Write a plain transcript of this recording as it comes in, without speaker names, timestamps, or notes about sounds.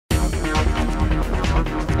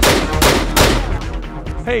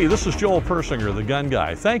Hey, this is Joel Persinger, the Gun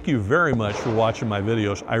Guy. Thank you very much for watching my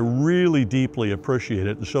videos. I really deeply appreciate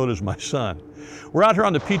it, and so does my son. We're out here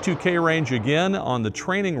on the P2K Range again, on the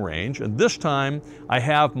training range, and this time I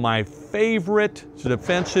have my favorite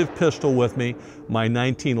defensive pistol with me, my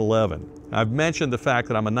 1911. I've mentioned the fact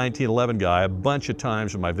that I'm a 1911 guy a bunch of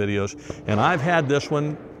times in my videos, and I've had this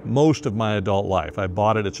one most of my adult life. I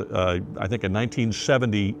bought it, it's I think in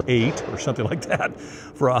 1978 or something like that,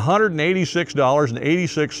 for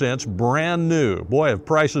 $186.86, brand new. Boy, have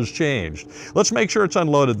prices changed. Let's make sure it's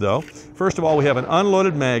unloaded though. First of all, we have an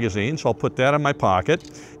unloaded magazine, so I'll put that in my pocket.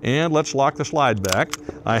 And let's lock the slide back.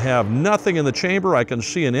 I have nothing in the chamber. I can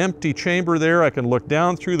see an empty chamber there. I can look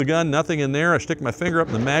down through the gun, nothing in there. I stick my finger up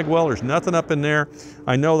in the mag well, there's nothing up in there.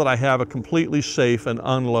 I know that I have a completely safe and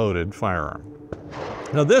unloaded firearm.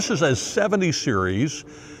 Now this is a 70 series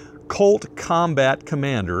Colt Combat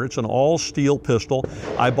Commander. It's an all-steel pistol.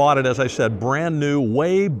 I bought it, as I said, brand new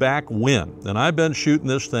way back when. And I've been shooting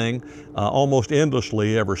this thing almost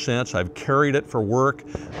endlessly ever since. I've carried it for work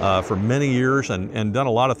for many years and done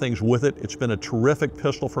a lot of things with it. It's been a terrific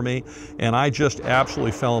pistol for me, and I just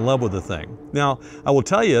absolutely fell in love with the thing. Now, I will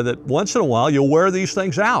tell you that once in a while, you'll wear these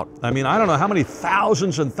things out. I mean, I don't know how many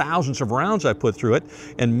thousands and thousands of rounds I've put through it,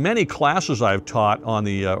 and many classes I've taught on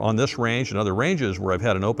this range and other ranges where I've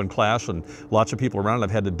had an open class and lots of people around.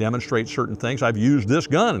 I've had to demonstrate certain things. I've used this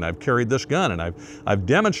gun and I've carried this gun and I've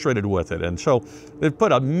demonstrated with it. And so they've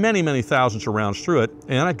put many, many thousands of rounds through it,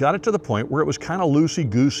 and I got it to the point where it was kind of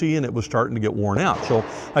loosey-goosey and it was starting to get worn out. So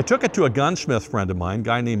I took it to a gunsmith friend of mine, a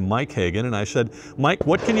guy named Mike Hagan, and I said, Mike,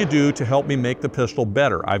 what can you do to help me make the pistol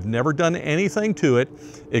better? I've never done anything to it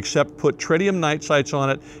except put tritium night sights on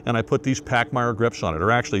it, and I put these Pachmayr grips on it,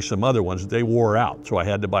 or actually some other ones. They wore out, so I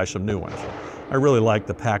had to buy some new ones. I really like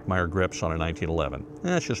the Pachmayr grips on a 1911.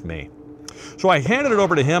 That's just me. So I handed it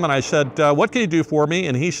over to him and I said, what can you do for me?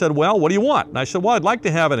 And he said, well, what do you want? And I said, well, I'd like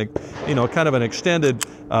to have kind of an extended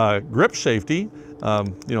grip safety, a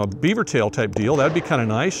beaver tail type deal. That'd be kind of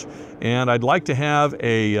nice. And I'd like to have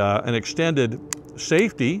an extended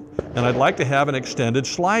safety, and I'd like to have an extended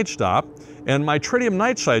slide stop. And my tritium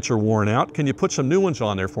night sights are worn out. Can you put some new ones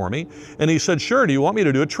on there for me? And he said, sure, do you want me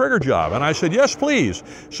to do a trigger job? And I said, yes, please.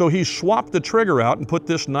 So he swapped the trigger out and put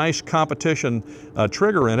this nice competition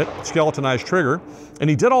trigger in it, skeletonized trigger. And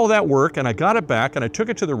he did all that work, and I got it back, and I took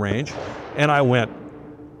it to the range, and I went,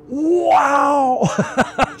 wow!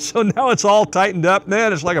 So now it's all tightened up.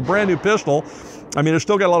 Man, it's like a brand new pistol. I mean, it's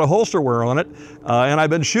still got a lot of holster wear on it, and I've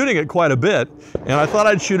been shooting it quite a bit, and I thought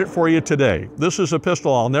I'd shoot it for you today. This is a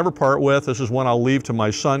pistol I'll never part with. This is one I'll leave to my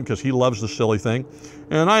son because he loves the silly thing,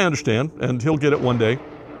 and I understand, and he'll get it one day.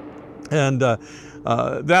 And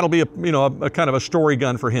that'll be a kind of a story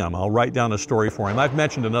gun for him. I'll write down a story for him. I've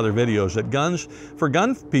mentioned in other videos that guns, for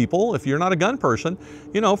gun people, if you're not a gun person,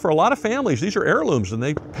 for a lot of families, these are heirlooms and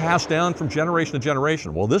they pass down from generation to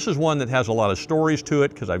generation. Well, this is one that has a lot of stories to it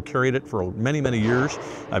because I've carried it for many, many years.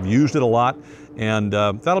 I've used it a lot, and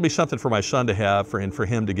that'll be something for my son to have and for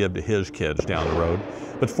him to give to his kids down the road.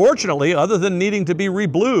 But fortunately, other than needing to be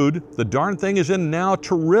reblued, the darn thing is in now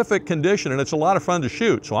terrific condition, and it's a lot of fun to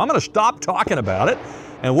shoot. So I'm going to stop talking about it,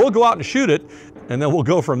 and we'll go out and shoot it, and then we'll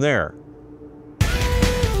go from there.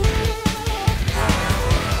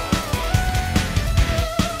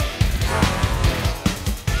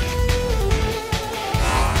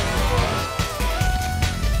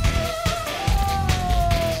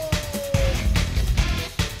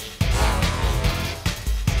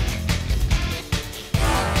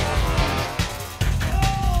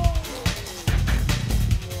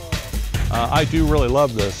 I do really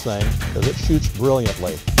love this thing because it shoots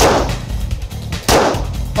brilliantly.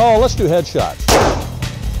 Oh, let's do headshots.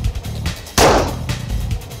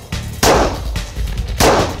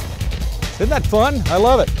 Isn't that fun? I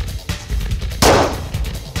love it.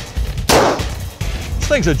 This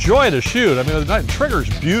thing's a joy to shoot. I mean, the trigger's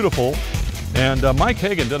beautiful, and Mike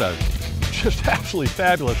Hagan did a just absolutely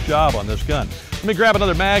fabulous job on this gun. Let me grab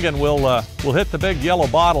another mag and we'll hit the big yellow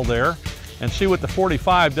bottle there and see what the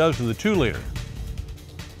 45 does to the 2-liter.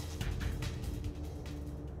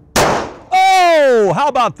 Oh, how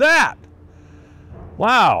about that?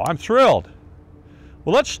 Wow, I'm thrilled.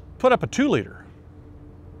 Well, let's put up a 2-liter.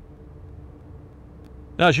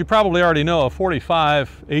 Now, as you probably already know, a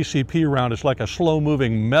 45 ACP round is like a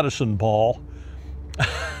slow-moving medicine ball.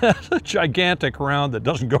 It's a gigantic round that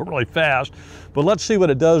doesn't go really fast, but let's see what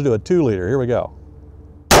it does to a 2-liter. Here we go.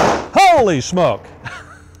 Holy smoke!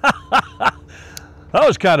 That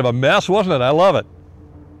was kind of a mess, wasn't it? I love it.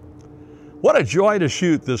 What a joy to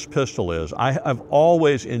shoot this pistol is. I've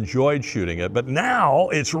always enjoyed shooting it, but now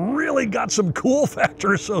it's really got some cool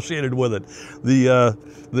factor associated with it.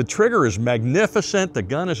 The trigger is magnificent. The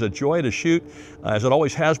gun is a joy to shoot, as it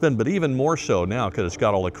always has been, but even more so now because it's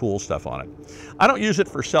got all the cool stuff on it. I don't use it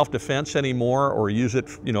for self-defense anymore or use it,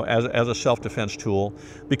 as a self-defense tool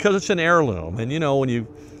because it's an heirloom. And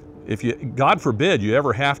if you, God forbid, you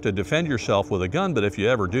ever have to defend yourself with a gun, but if you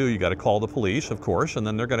ever do, you got to call the police, of course, and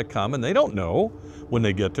then they're going to come, and they don't know when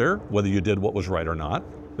they get there whether you did what was right or not.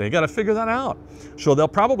 They got to figure that out. So they'll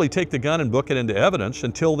probably take the gun and book it into evidence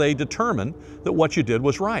until they determine that what you did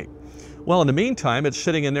was right. Well, in the meantime, it's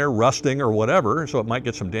sitting in there rusting or whatever, so it might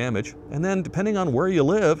get some damage. And then depending on where you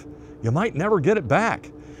live, you might never get it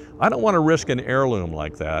back. I don't want to risk an heirloom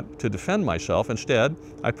like that to defend myself. Instead,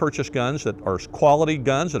 I purchase guns that are quality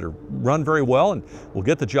guns that are run very well and will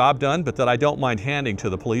get the job done, but that I don't mind handing to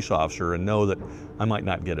the police officer and know that I might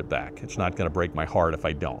not get it back. It's not going to break my heart if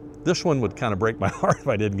I don't. This one would kind of break my heart if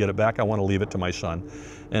I didn't get it back. I want to leave it to my son.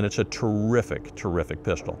 And it's a terrific, terrific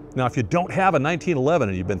pistol. Now, if you don't have a 1911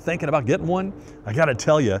 and you've been thinking about getting one, I got to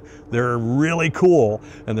tell you, they're really cool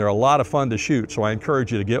and they're a lot of fun to shoot. So I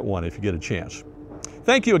encourage you to get one if you get a chance.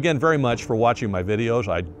 Thank you again very much for watching my videos.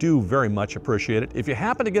 I do very much appreciate it. If you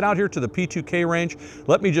happen to get out here to the P2K range,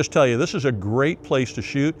 let me just tell you, this is a great place to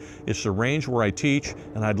shoot. It's the range where I teach,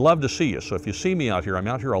 and I'd love to see you. So if you see me out here, I'm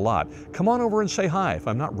out here a lot. Come on over and say hi. If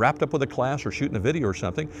I'm not wrapped up with a class or shooting a video or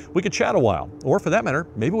something, we could chat a while. Or for that matter,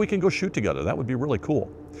 maybe we can go shoot together. That would be really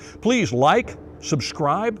cool. Please like,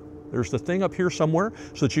 subscribe. There's the thing up here somewhere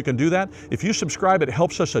so that you can do that. If you subscribe, it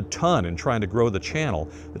helps us a ton in trying to grow the channel.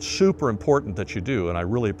 It's super important that you do, and I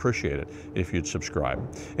really appreciate it if you'd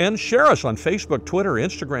subscribe. And share us on Facebook, Twitter,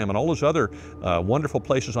 Instagram, and all those other wonderful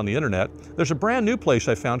places on the internet. There's a brand new place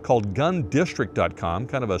I found called gundistrict.com,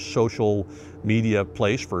 kind of a social media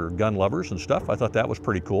place for gun lovers and stuff. I thought that was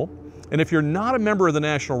pretty cool. And if you're not a member of the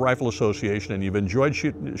National Rifle Association and you've enjoyed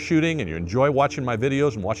shooting and you enjoy watching my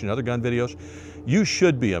videos and watching other gun videos, you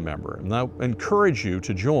should be a member. And I encourage you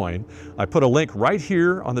to join. I put a link right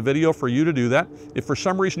here on the video for you to do that. If for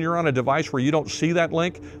some reason you're on a device where you don't see that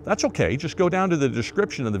link, that's okay. Just go down to the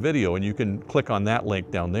description of the video and you can click on that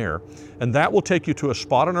link down there. And that will take you to a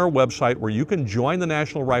spot on our website where you can join the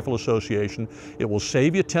National Rifle Association. It will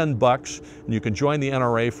save you $10 and you can join the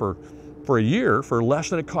NRA for a year for less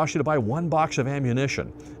than it costs you to buy one box of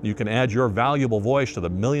ammunition. You can add your valuable voice to the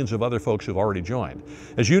millions of other folks who've already joined.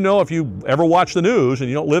 As you know, if you ever watch the news and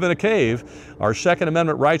you don't live in a cave, our Second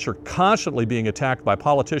Amendment rights are constantly being attacked by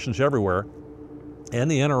politicians everywhere, and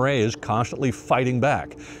the NRA is constantly fighting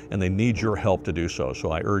back, and they need your help to do so.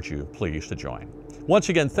 So I urge you, please, to join. Once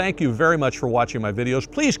again, thank you very much for watching my videos.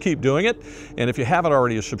 Please keep doing it, and if you haven't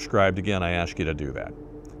already subscribed, again, I ask you to do that.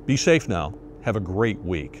 Be safe now. Have a great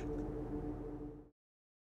week.